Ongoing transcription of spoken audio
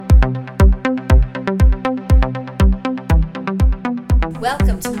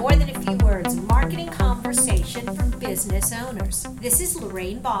Welcome to More Than a Few Words, marketing conversation for business owners. This is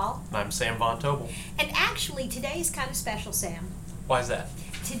Lorraine Ball. I'm Sam Von Tobel. And actually, today is kind of special, Sam. Why is that?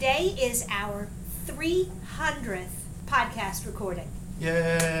 Today is our 300th podcast recording.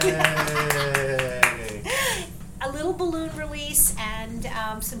 Yay! A little balloon release and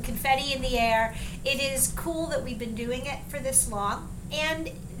some confetti in the air. It is cool that we've been doing it for this long. And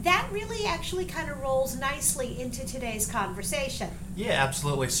that really actually kind of rolls nicely into today's conversation. Yeah,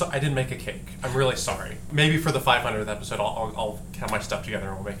 absolutely. So I didn't make a cake. I'm really sorry. Maybe for the 500th episode, I'll have my stuff together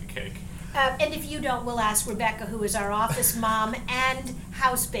and we'll make a cake. And if you don't, we'll ask Rebecca, who is our office mom and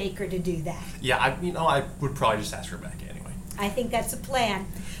house baker, to do that. Yeah, I would probably just ask Rebecca anyway. I think that's a plan.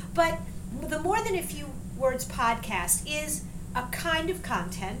 But the More Than a Few Words podcast is a kind of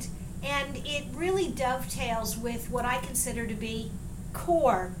content, and it really dovetails with what I consider to be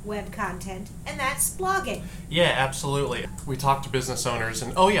core web content, and that's blogging. Yeah, absolutely. We talk to business owners,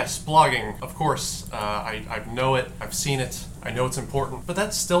 and oh yes, blogging, of course. I know it, I've seen it, I know it's important, but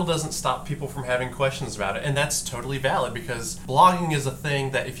that still doesn't stop people from having questions about it, and that's totally valid because blogging is a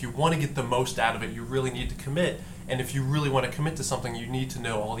thing that if you want to get the most out of it, you really need to commit. And if you really want to commit to something, you need to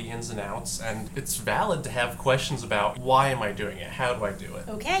know all the ins and outs. And it's valid to have questions about why am I doing it? How do I do it?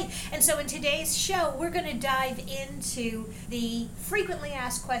 Okay. And so in today's show, we're going to dive into the frequently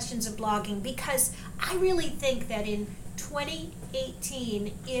asked questions of blogging because I really think that in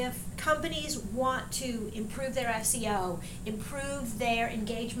 2018, if companies want to improve their SEO, improve their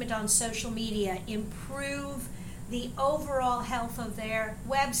engagement on social media, improve the overall health of their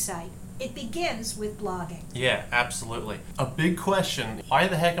website, it begins with blogging. Yeah, absolutely. A big question, why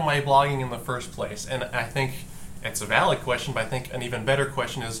the heck am I blogging in the first place? And I think it's a valid question, but I think an even better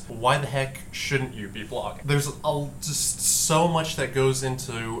question is, why the heck shouldn't you be blogging? There's just so much that goes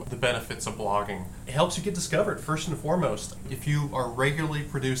into the benefits of blogging. It helps you get discovered, first and foremost. If you are regularly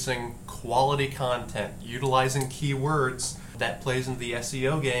producing quality content, utilizing keywords, that plays into the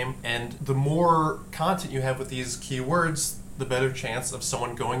SEO game, and the more content you have with these keywords, the better chance of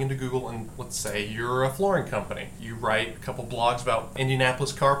someone going into Google and, let's say you're a flooring company. You write a couple blogs about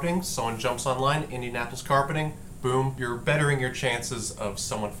Indianapolis carpeting, someone jumps online, Indianapolis carpeting, boom, you're bettering your chances of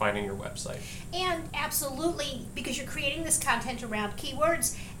someone finding your website. And absolutely, because you're creating this content around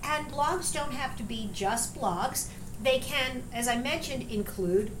keywords, and blogs don't have to be just blogs. They can, as I mentioned,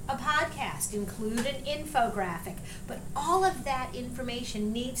 include a podcast, include an infographic, but all of that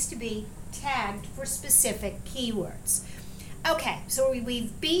information needs to be tagged for specific keywords. Okay, so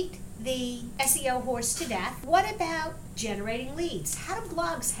we've beat the SEO horse to death. What about generating leads? How do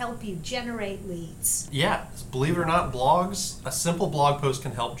blogs help you generate leads? Yeah, believe it or not, blogs, a simple blog post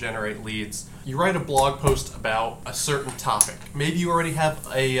can help generate leads. You write a blog post about a certain topic. Maybe you already have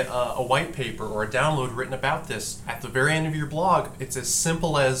a white paper or a download written about this. At the very end of your blog, it's as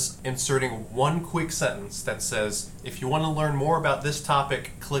simple as inserting one quick sentence that says, if you want to learn more about this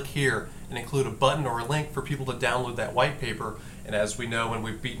topic, click here, and include a button or a link for people to download that white paper. And as we know, when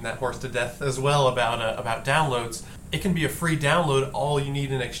we've beaten that horse to death as well about downloads, it can be a free download. All you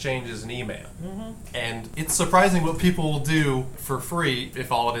need in exchange is an email. Mm-hmm. And it's surprising what people will do for free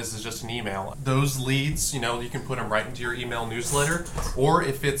if all it is just an email. Those leads, you can put them right into your email newsletter, or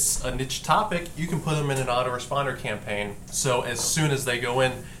if it's a niche topic, you can put them in an autoresponder campaign. So as soon as they go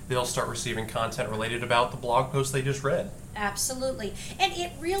in, they'll start receiving content related about the blog post they just read. Absolutely. And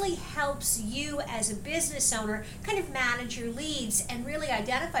it really helps you as a business owner kind of manage your leads and really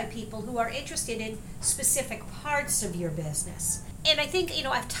identify people who are interested in specific parts of your business. And I think,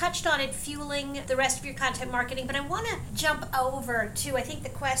 I've touched on it, fueling the rest of your content marketing, but I want to jump over to, I think, the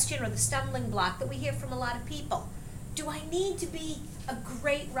question or the stumbling block that we hear from a lot of people. Do I need to be a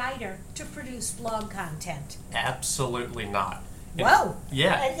great writer to produce blog content? Absolutely not. Whoa.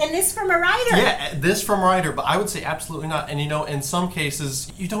 Yeah. And this from a writer. Yeah, this from a writer, but I would say absolutely not. And in some cases,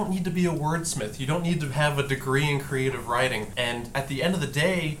 you don't need to be a wordsmith. You don't need to have a degree in creative writing. And at the end of the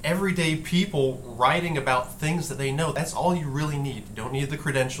day, everyday people writing about things that they know, that's all you really need. You don't need the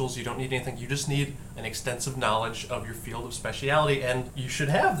credentials, you don't need anything. You just need an extensive knowledge of your field of speciality, and you should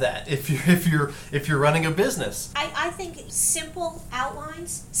have that if you're running a business. I think simple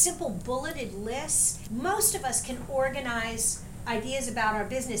outlines, simple bulleted lists, most of us can organize ideas about our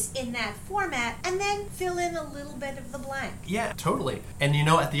business in that format and then fill in a little bit of the blank. Yeah, totally. And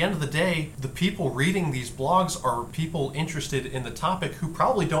at the end of the day, the people reading these blogs are people interested in the topic who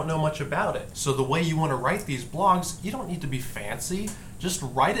probably don't know much about it. So the way you want to write these blogs, you don't need to be fancy. just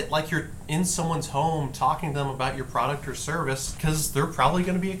write it like you're in someone's home talking to them about your product or service, because they're probably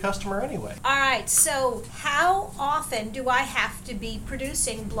going to be a customer anyway. All right, so how often do I have to be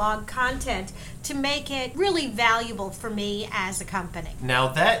producing blog content to make it really valuable for me as a company? Now,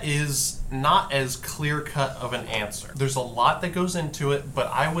 that is not as clear-cut of an answer. There's a lot that goes into it, but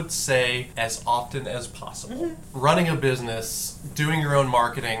I would say as often as possible. Running a business, doing your own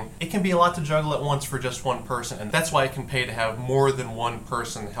marketing, it can be a lot to juggle at once for just one person, and that's why it can pay to have more than one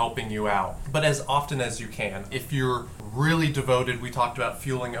person helping you out. But as often as you can. If you're really devoted, we talked about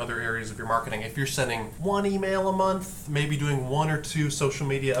fueling other areas of your marketing. If you're sending one email a month, maybe doing 1 or 2 social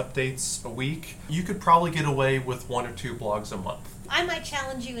media updates a week, you could probably get away with 1 or 2 blogs a month. I might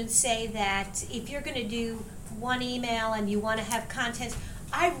challenge you and say that if you're going to do 1 email and you want to have content,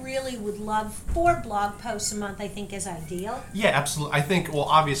 I really would love 4 blog posts a month, I think is ideal. Yeah, absolutely. I think, well,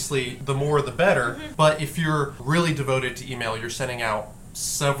 obviously, the more the better, but if you're really devoted to email, you're sending out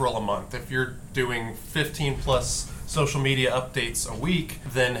several a month. If you're doing 15 plus social media updates a week,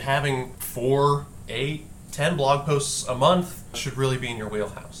 then having 4, 8, 10 blog posts a month should really be in your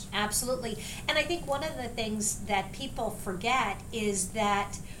wheelhouse. Absolutely. And I think one of the things that people forget is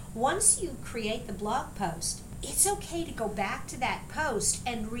that once you create the blog post, it's okay to go back to that post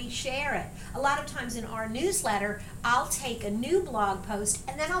and reshare it. A lot of times in our newsletter, I'll take a new blog post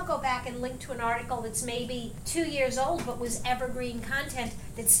and then I'll go back and link to an article that's maybe 2 years old but was evergreen content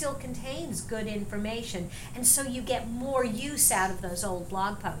that still contains good information. And so you get more use out of those old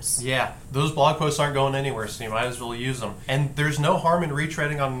blog posts. Yeah, those blog posts aren't going anywhere, so you might as well use them. And there's no harm in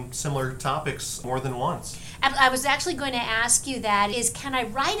retreading on similar topics more than once. I was actually going to ask you that, is can I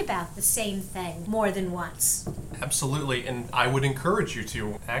write about the same thing more than once? Absolutely, and I would encourage you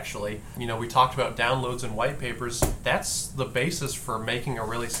to, actually. You know, we talked about downloads and white papers. That's the basis for making a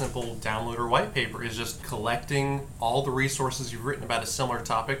really simple download or white paper, is just collecting all the resources you've written about a similar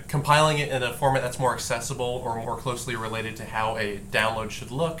topic, compiling it in a format that's more accessible or more closely related to how a download should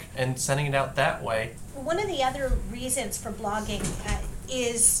look, and sending it out that way. One of the other reasons for blogging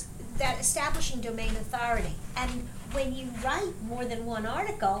is that establishing domain authority. And when you write more than one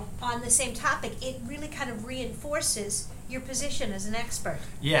article on the same topic, it really kind of reinforces your position as an expert.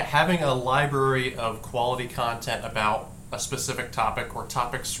 Yeah, having a library of quality content about a specific topic or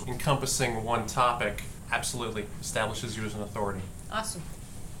topics encompassing one topic absolutely establishes you as an authority. Awesome.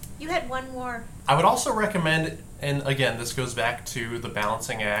 You had one more. I would also recommend, and again, this goes back to the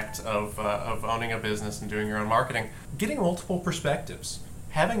balancing act of owning a business and doing your own marketing, getting multiple perspectives.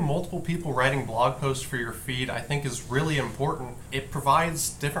 Having multiple people writing blog posts for your feed, I think, is really important. It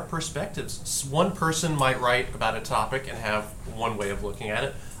provides different perspectives. One person might write about a topic and have one way of looking at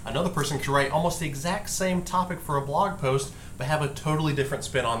it. Another person could write almost the exact same topic for a blog post, but have a totally different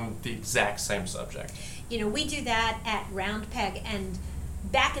spin on the exact same subject. You know, we do that at Round Peg, and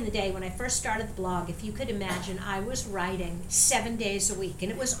back in the day when I first started the blog, if you could imagine, I was writing 7 days a week, and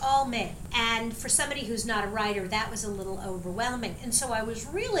it was all me. And for somebody who's not a writer, that was a little overwhelming. And so I was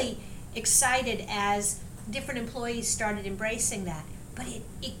really excited as different employees started embracing that. But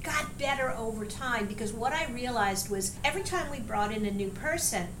it got better over time, because what I realized was every time we brought in a new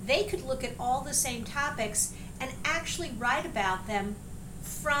person, they could look at all the same topics and actually write about them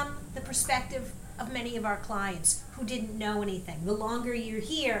from the perspective of many of our clients who didn't know anything. The longer you're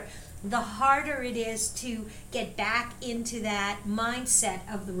here, the harder it is to get back into that mindset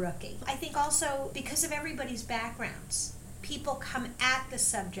of the rookie. I think also because of everybody's backgrounds, people come at the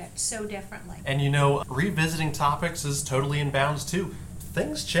subject so differently. And you know, revisiting topics is totally in bounds too.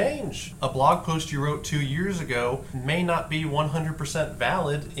 Things change. A blog post you wrote 2 years ago may not be 100%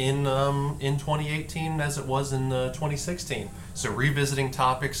 valid in 2018 as it was in 2016. So revisiting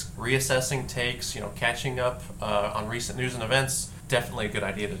topics, reassessing takes, catching up on recent news and events, definitely a good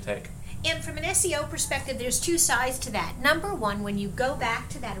idea to take. And from an SEO perspective, there's 2 sides to that. Number one, when you go back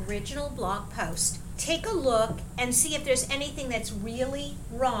to that original blog post, take a look and see if there's anything that's really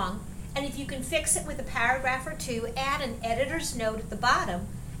wrong. And if you can fix it with a paragraph or 2, add an editor's note at the bottom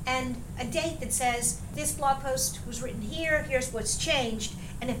and a date that says, this blog post was written here, here's what's changed.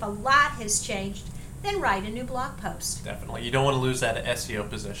 And if a lot has changed, then write a new blog post. Definitely. You don't want to lose that SEO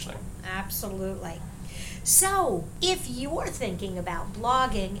positioning. Absolutely. So, if you're thinking about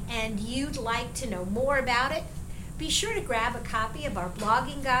blogging and you'd like to know more about it, be sure to grab a copy of our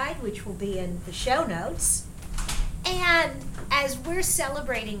blogging guide, which will be in the show notes. And as we're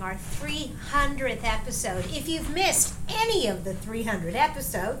celebrating our 300th episode, if you've missed any of the 300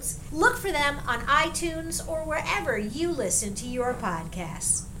 episodes, look for them on iTunes or wherever you listen to your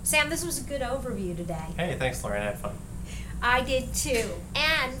podcasts. Sam, this was a good overview today. Hey, thanks, Lauren. I had fun. I did too.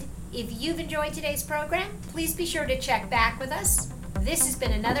 And if you've enjoyed today's program, please be sure to check back with us This has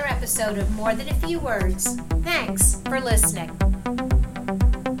been another episode of More Than a Few Words. Thanks for listening.